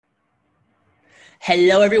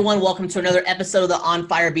Hello, everyone. Welcome to another episode of the On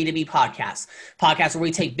Fire B2B podcast where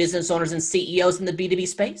we take business owners and CEOs in the B2B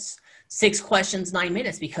space. 6 questions, 9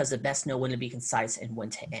 minutes, because the best know when to be concise and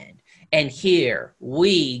when to end. And here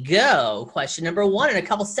we go. Question number 1 in a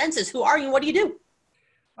couple sentences. Who are you and what do you do?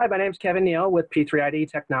 Hi, my name is Kevin Neal with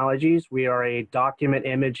P3ID Technologies. We are a document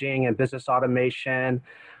imaging and business automation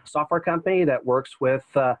software company that works with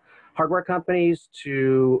hardware companies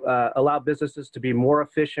to allow businesses to be more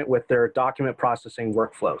efficient with their document processing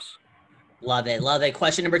workflows. Love it. Love it.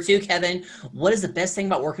 Question number 2, Kevin. What is the best thing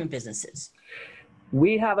about working with businesses?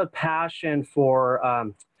 We have a passion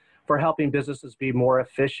for helping businesses be more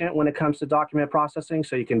efficient when it comes to document processing,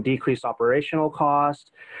 so you can decrease operational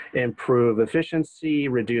cost, improve efficiency,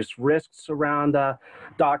 reduce risks around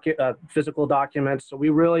physical documents. So we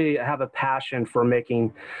really have a passion for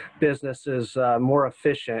making businesses more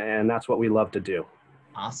efficient, and that's what we love to do.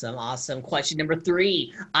 Awesome. Awesome. Question number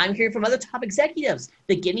 3. I'm hearing from other top executives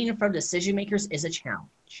that getting in front of decision makers is a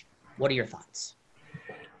challenge. What are your thoughts?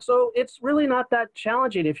 So it's really not that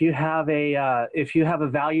challenging if you have a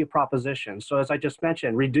value proposition. So as I just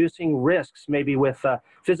mentioned, reducing risks maybe with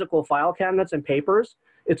physical file cabinets and papers,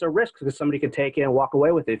 it's a risk because somebody could take it and walk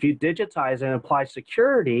away with it. If you digitize and apply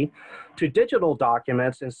security to digital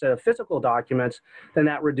documents instead of physical documents, then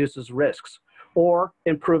that reduces risks. Or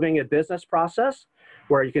improving a business process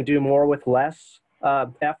where you can do more with less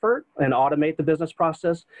effort and automate the business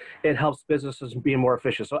process, it helps businesses be more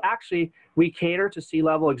efficient. So actually, we cater to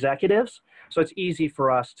C-level executives, so it's easy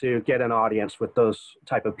for us to get an audience with those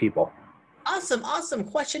type of people. Awesome. Awesome.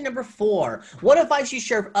 Question number 4. What advice you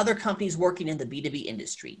share with other companies working in the B2B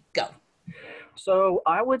industry? Go. So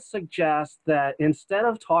I would suggest that instead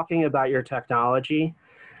of talking about your technology,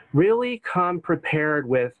 really come prepared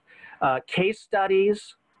with case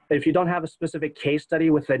studies. If you don't have a specific case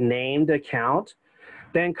study with a named account,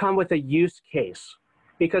 then come with a use case,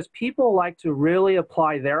 because people like to really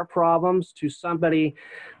apply their problems to somebody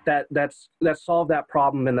that solved that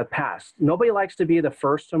problem in the past. Nobody likes to be the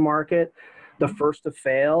first to market, the first to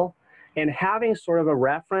fail, and having sort of a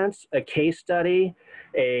reference, a case study,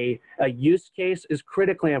 a use case is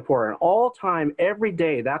critically important. All time, every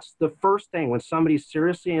day, that's the first thing when somebody's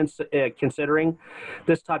seriously considering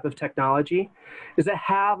this type of technology, is to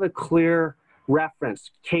have a clear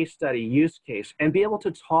reference, case study, use case, and be able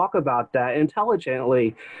to talk about that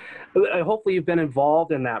intelligently. Hopefully you've been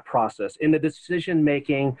involved in that process, in the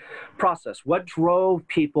decision-making process. What drove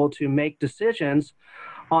people to make decisions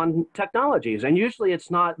on technologies? And usually it's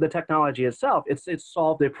not the technology itself, it's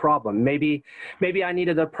solved a problem. Maybe I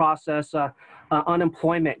needed to process an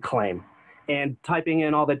unemployment claim, and typing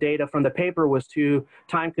in all the data from the paper was too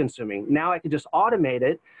time consuming. Now I can just automate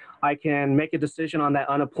it. I can make a decision on that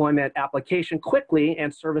unemployment application quickly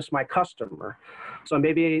and service my customer. So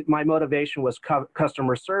maybe my motivation was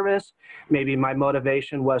customer service. Maybe my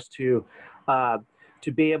motivation was to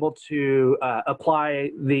be able to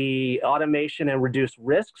apply the automation and reduce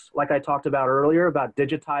risks, like I talked about earlier, about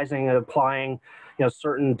digitizing and applying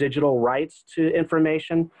certain digital rights to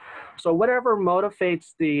information. So whatever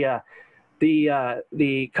motivates the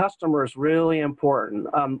customer is really important.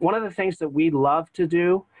 One of the things that we love to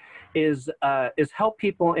do is help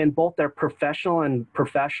people in both their professional and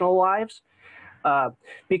professional lives,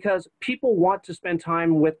 because people want to spend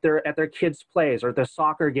time at their kids' plays or their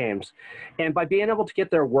soccer games, and by being able to get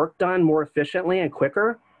their work done more efficiently and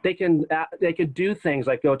quicker, they can do things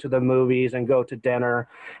like go to the movies and go to dinner,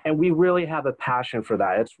 and we really have a passion for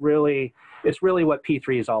that. It's really what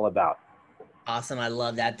P3 is all about. Awesome. I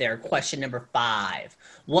love that there. Question number 5.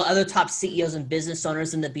 What other top CEOs and business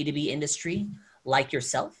owners in the B2B industry, like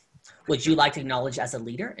yourself, would you like to acknowledge as a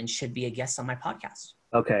leader and should be a guest on my podcast?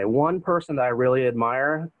 Okay, one person that I really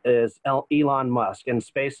admire is Elon Musk and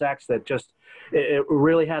SpaceX. It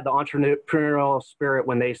really had the entrepreneurial spirit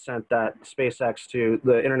when they sent that SpaceX to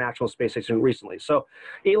the International Space Station recently. So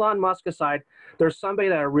Elon Musk aside, there's somebody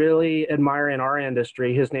that I really admire in our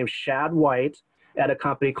industry. His name's Shad White at a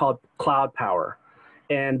company called Cloud Power.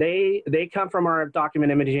 And they come from our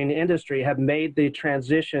document imaging industry, have made the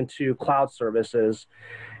transition to cloud services.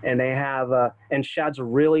 And they have, and Shad's a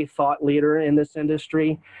really thought leader in this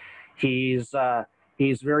industry. He's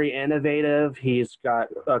very innovative. He's got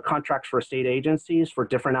contracts for state agencies for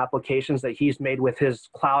different applications that he's made with his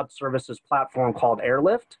cloud services platform called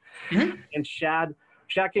Airlift. Mm-hmm. And Shad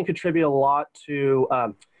can contribute a lot to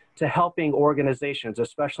helping organizations,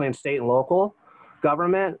 especially in state and local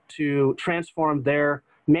government, to transform their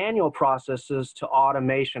manual processes to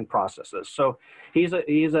automation processes. So he's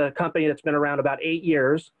a company that's been around about 8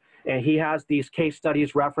 years, and he has these case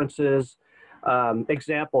studies, references,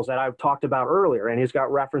 examples that I've talked about earlier, and he's got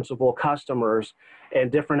referenceable customers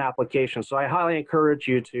and different applications. So I highly encourage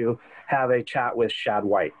you to have a chat with Shad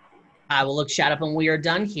White. I will look Shad up when we are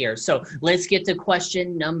done here. So let's get to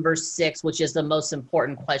question number 6, which is the most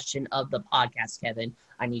important question of the podcast, Kevin.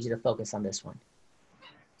 I need you to focus on this one.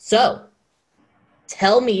 So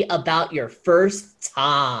tell me about your first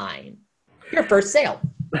time, your first sale.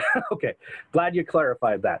 Okay, glad you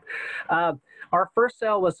clarified that. Our first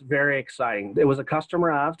sale was very exciting. It was a customer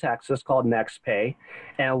out of Texas called NextPay,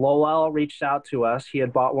 and Lowell reached out to us. He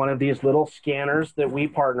had bought one of these little scanners that we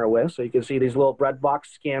partner with, so you can see these little bread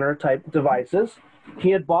box scanner type devices.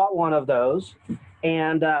 He had bought one of those,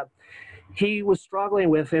 and he was struggling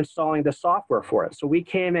with installing the software for it. So we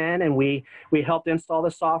came in and we helped install the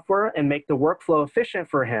software and make the workflow efficient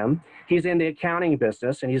for him. He's in the accounting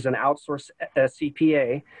business and he's an outsourced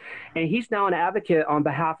CPA. And he's now an advocate on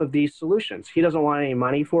behalf of these solutions. He doesn't want any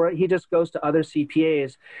money for it. He just goes to other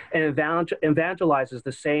CPAs and evangelizes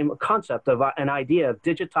the same concept of an idea of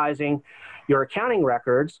digitizing your accounting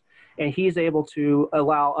records. And he's able to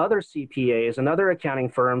allow other CPAs and other accounting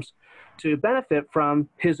firms to benefit from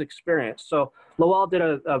his experience. So Lowell did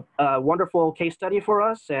a wonderful case study for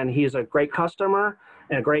us, and he's a great customer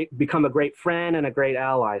and become a great friend and a great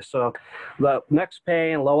ally. So the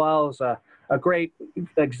NextPay and Lowell is a great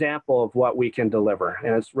example of what we can deliver,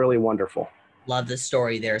 and it's really wonderful. Love the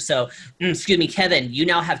story there. So, excuse me, Kevin, you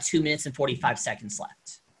now have 2 minutes and 45 seconds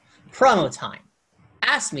left. Promo time.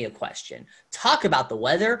 Ask me a question. Talk about the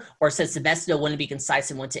weather, or since the best know when to be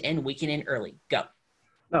concise and when to end, we can end early. Go.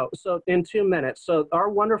 No, so in 2 minutes. So our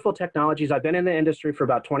wonderful technologies, I've been in the industry for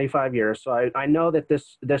about 25 years, so I know that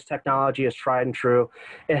this technology is tried and true.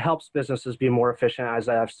 It helps businesses be more efficient, as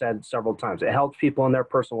I've said several times. It helps people in their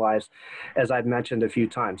personal lives, as I've mentioned a few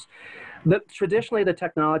times. Traditionally, the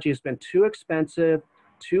technology has been too expensive,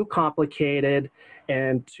 too complicated,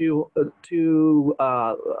 and too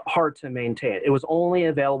hard to maintain. It was only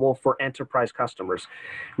available for enterprise customers.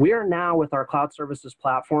 We are now, with our cloud services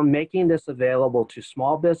platform, making this available to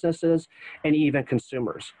small businesses and even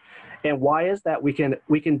consumers. And why is that? We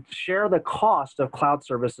can share the cost of cloud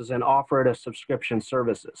services and offer it as subscription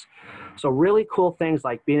services. So really cool things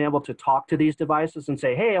like being able to talk to these devices and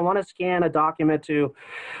say, hey, I want to scan a document to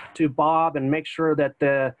Bob and make sure that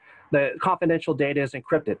the confidential data is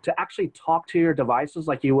encrypted, to actually talk to your devices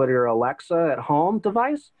like you would your Alexa at home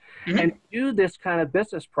device, and do this kind of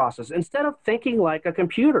business process. Instead of thinking like a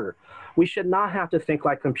computer, we should not have to think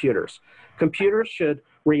like computers. Computers should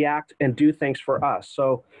react and do things for us.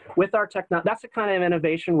 So with our technology, that's the kind of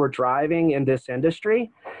innovation we're driving in this industry.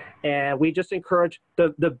 And we just encourage,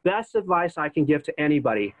 the best advice I can give to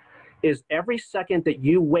anybody is every second that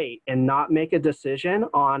you wait and not make a decision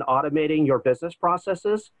on automating your business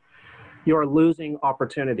processes, you're losing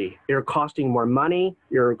opportunity. You're costing more money.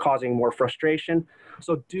 You're causing more frustration.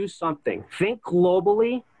 So do something. Think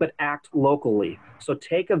globally, but act locally. So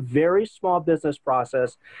take a very small business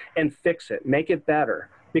process and fix it. Make it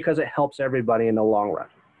better, because it helps everybody in the long run.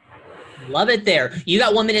 Love it there. You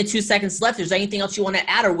got 1 minute, 2 seconds left. Is there anything else you want to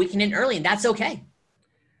add, or we can end early, and that's okay.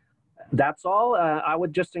 That's all. I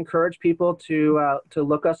would just encourage people to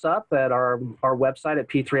look us up at our website at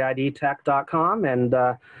p3idtech.com, and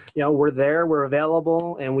we're there, we're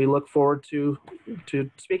available, and we look forward to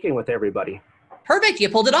speaking with everybody. Perfect. You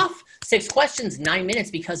pulled it off. 6 questions, 9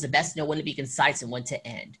 minutes, because the best know when to be concise and when to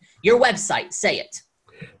end. Your website, say it.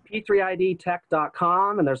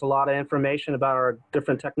 p3idtech.com, and there's a lot of information about our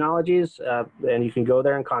different technologies, and you can go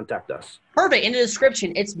there and contact us. Perfect. In the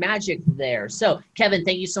description, it's magic there. So, Kevin,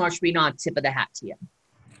 thank you so much for being on. Tip of the hat to you.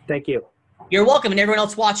 Thank you. You're welcome. And everyone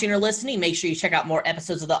else watching or listening, make sure you check out more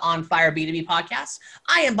episodes of the On Fire B2B podcast.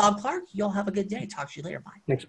 I am Bob Clark. Y'all have a good day. Talk to you later. Bye. Thanks.